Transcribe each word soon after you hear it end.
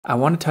I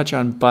want to touch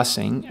on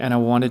busing, and I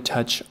want to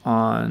touch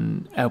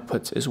on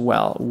outputs as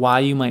well. Why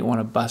you might want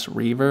to bus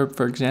reverb,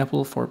 for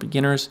example, for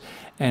beginners,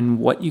 and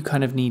what you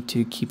kind of need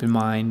to keep in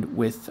mind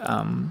with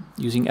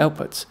using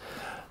outputs.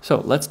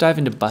 So let's dive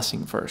into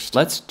busing first.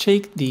 Let's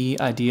take the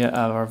idea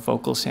of our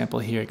vocal sample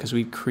here, because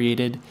we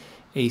created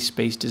a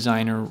Space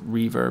Designer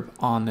reverb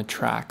on the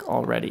track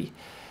already.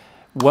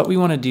 What we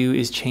want to do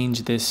is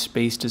change this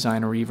Space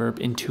Designer reverb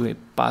into a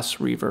bus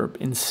reverb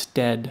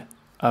instead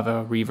of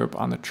a reverb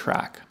on the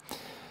track.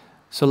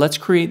 So let's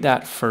create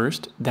that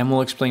first, then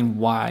we'll explain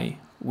why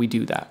we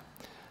do that.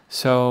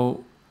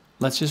 So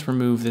let's just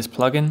remove this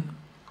plugin.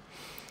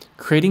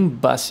 Creating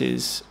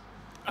buses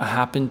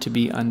happen to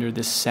be under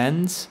the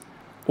sends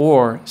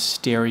or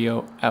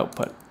stereo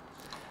output.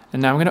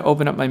 And now I'm going to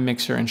open up my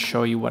mixer and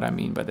show you what I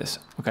mean by this.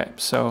 Okay,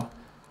 so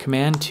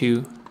Command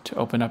 2 to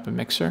open up a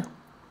mixer.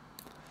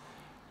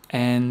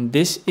 And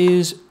this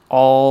is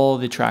all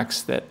the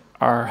tracks that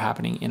are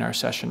happening in our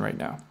session right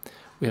now.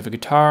 We have a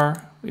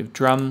guitar, we have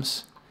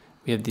drums,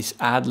 we have these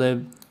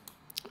ad-lib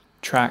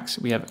tracks,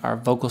 we have our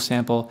vocal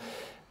sample.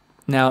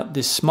 Now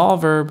this small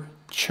verb,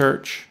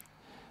 church,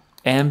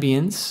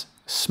 ambience,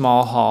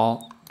 small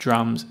hall,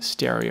 drums,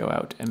 stereo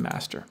out, and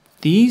master.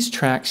 These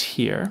tracks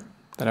here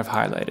that I've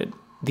highlighted,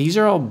 these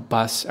are all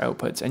bus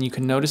outputs, and you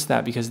can notice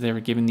that because they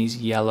were given these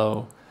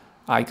yellow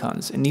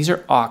icons, and these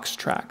are aux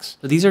tracks.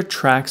 So these are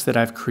tracks that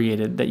I've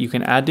created that you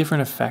can add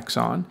different effects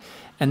on,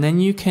 and then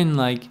you can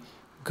like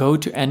go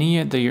to any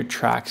of your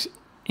tracks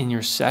in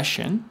your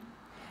session,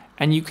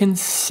 and you can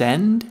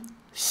send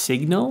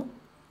signal,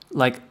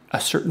 like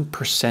a certain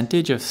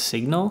percentage of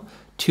signal,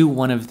 to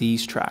one of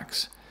these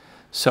tracks.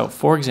 So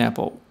for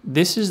example,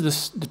 this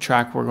is the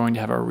track we're going to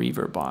have our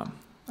reverb on.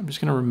 I'm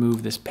just going to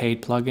remove this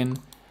paid plugin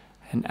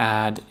and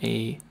add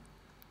a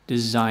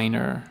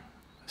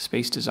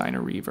Space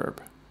Designer reverb.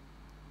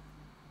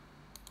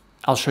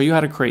 I'll show you how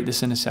to create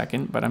this in a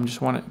second, but I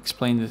just want to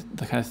explain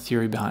the kind of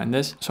theory behind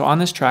this. So on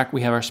this track,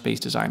 we have our Space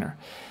Designer.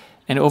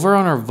 And over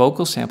on our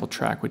vocal sample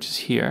track, which is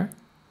here,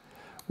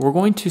 we're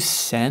going to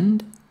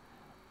send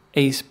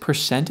a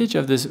percentage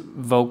of this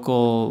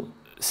vocal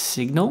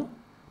signal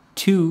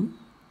to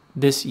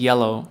this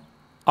yellow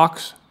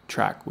aux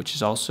track, which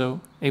is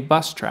also a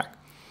bus track.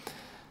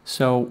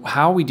 So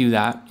how we do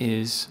that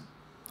is,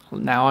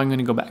 now I'm going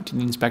to go back to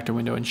the inspector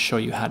window and show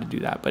you how to do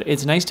that. But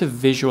it's nice to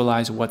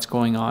visualize what's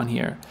going on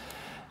here.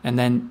 And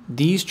then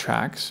these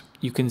tracks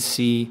you can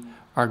see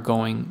are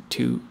going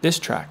to this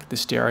track, the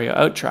stereo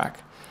out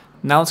track.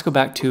 Now let's go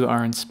back to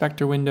our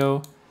inspector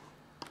window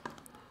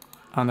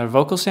on the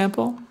vocal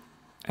sample,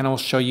 and I'll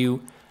show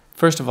you,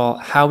 first of all,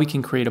 how we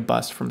can create a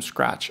bus from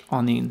scratch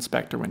on the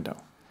inspector window.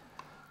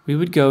 We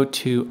would go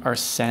to our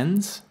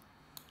sends,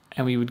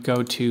 and we would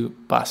go to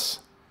bus.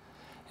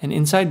 And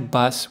inside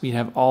bus, we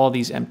have all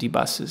these empty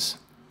buses.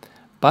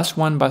 Bus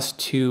 1, bus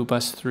 2,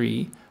 bus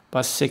 3,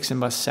 bus 6, and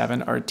bus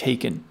 7 are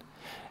taken.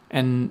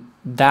 And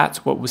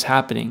that's what was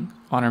happening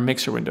on our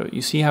mixer window.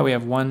 You see how we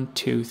have 1,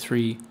 2,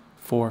 3,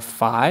 4,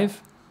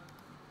 5.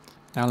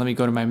 Now let me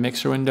go to my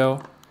mixer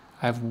window.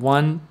 I have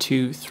 1,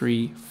 2,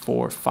 3,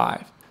 4,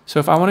 5. So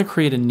if I want to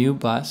create a new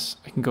bus,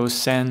 I can go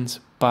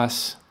sends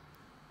bus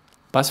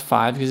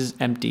 5 because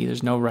it's empty.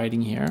 There's no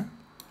writing here.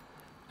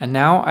 And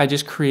now I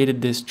just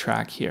created this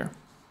track here.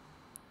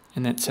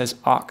 And it says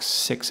aux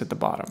 6 at the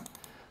bottom.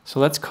 So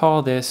let's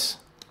call this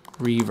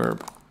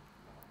reverb.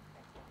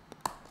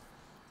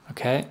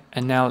 Okay,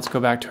 and now let's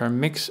go back to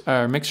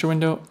our mixer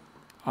window,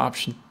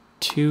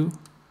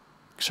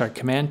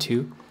 Command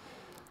 2.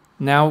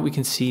 Now we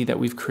can see that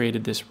we've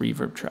created this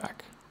reverb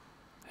track.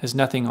 It has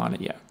nothing on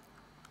it yet.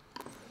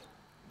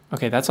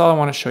 Okay, that's all I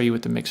want to show you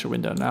with the mixer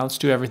window. Now let's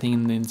do everything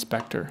in the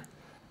inspector.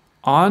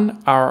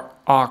 On our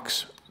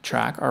aux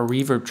track, our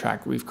reverb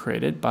track we've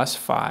created, bus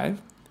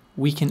 5,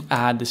 we can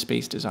add the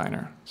Space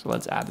Designer. So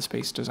let's add the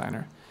Space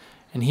Designer.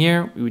 And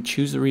here we would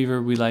choose the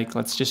reverb we like.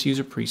 Let's just use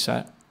a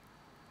preset.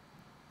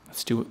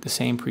 Let's do the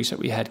same preset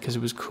we had because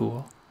it was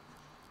cool.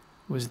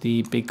 It was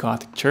the Big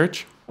Gothic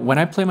Church. When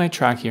I play my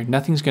track here,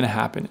 nothing's going to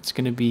happen. There's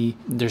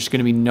going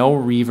to be no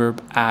reverb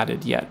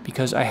added yet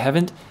because I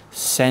haven't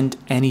sent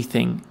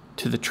anything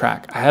to the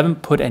track. I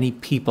haven't put any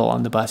people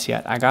on the bus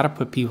yet. I got to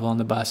put people on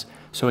the bus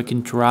so it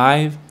can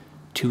drive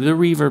to the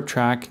reverb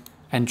track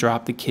and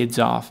drop the kids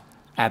off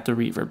at the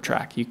reverb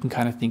track. You can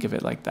kind of think of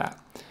it like that.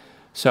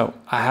 So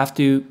I have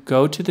to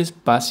go to this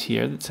bus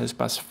here that says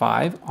bus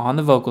 5 on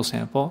the vocal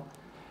sample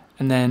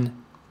and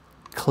then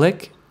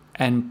click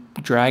and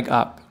drag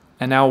up.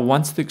 And now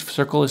once the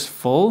circle is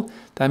full,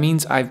 that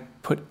means I've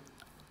put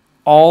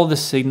all the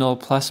signal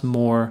plus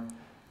more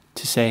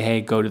to say,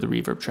 hey, go to the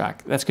reverb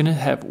track. That's going to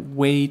have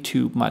way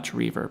too much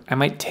reverb. I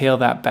might tail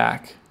that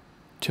back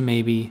to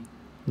maybe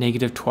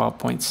negative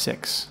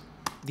 12.6.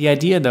 The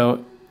idea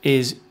though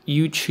is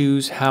you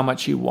choose how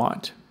much you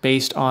want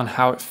based on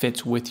how it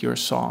fits with your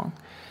song.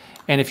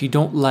 And if you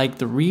don't like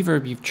the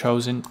reverb you've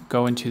chosen,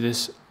 go into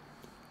this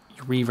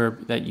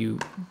reverb that you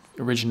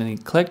originally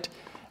clicked,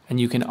 and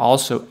you can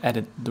also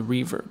edit the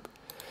reverb.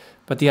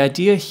 But the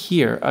idea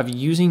here of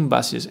using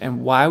buses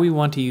and why we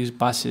want to use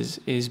buses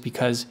is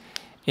because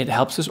It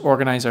helps us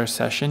organize our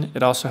session.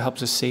 It also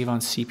helps us save on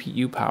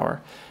CPU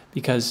power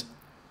because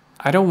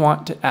I don't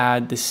want to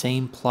add the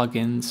same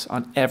plugins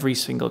on every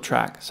single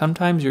track.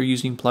 Sometimes you're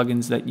using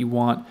plugins that you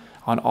want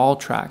on all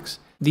tracks.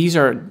 These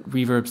are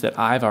reverbs that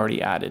I've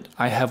already added.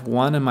 I have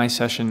one in my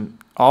session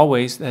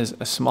always that has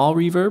a small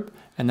reverb,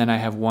 and then I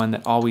have one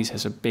that always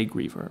has a big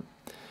reverb.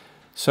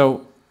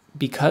 So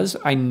because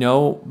I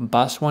know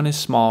bus 1 is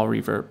small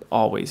reverb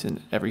always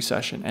in every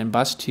session, and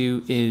bus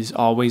 2 is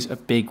always a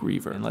big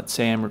reverb. And let's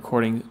say I'm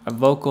recording a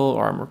vocal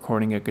or I'm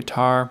recording a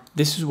guitar.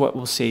 This is what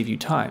will save you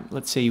time.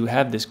 Let's say you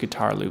have this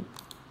guitar loop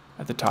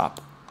at the top,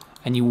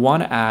 and you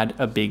want to add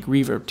a big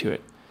reverb to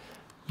it.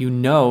 You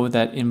know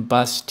that in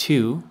bus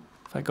 2,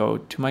 if I go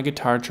to my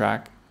guitar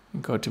track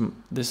and go to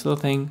this little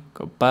thing,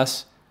 go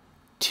bus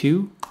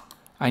 2,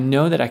 I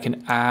know that I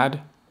can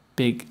add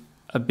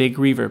a big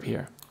reverb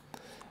here.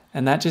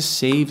 And that just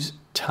saves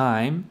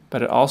time,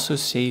 but it also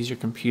saves your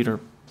computer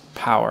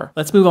power.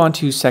 Let's move on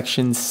to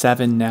section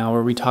 7 now,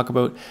 where we talk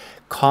about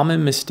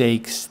common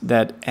mistakes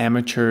that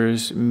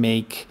amateurs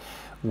make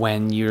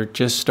when you're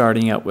just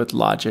starting out with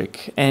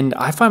Logic. And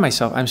I find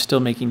myself, I'm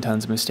still making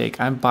tons of mistakes.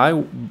 I'm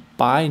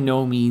by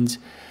no means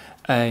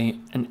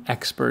an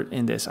expert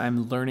in this.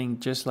 I'm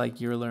learning just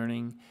like you're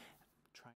learning.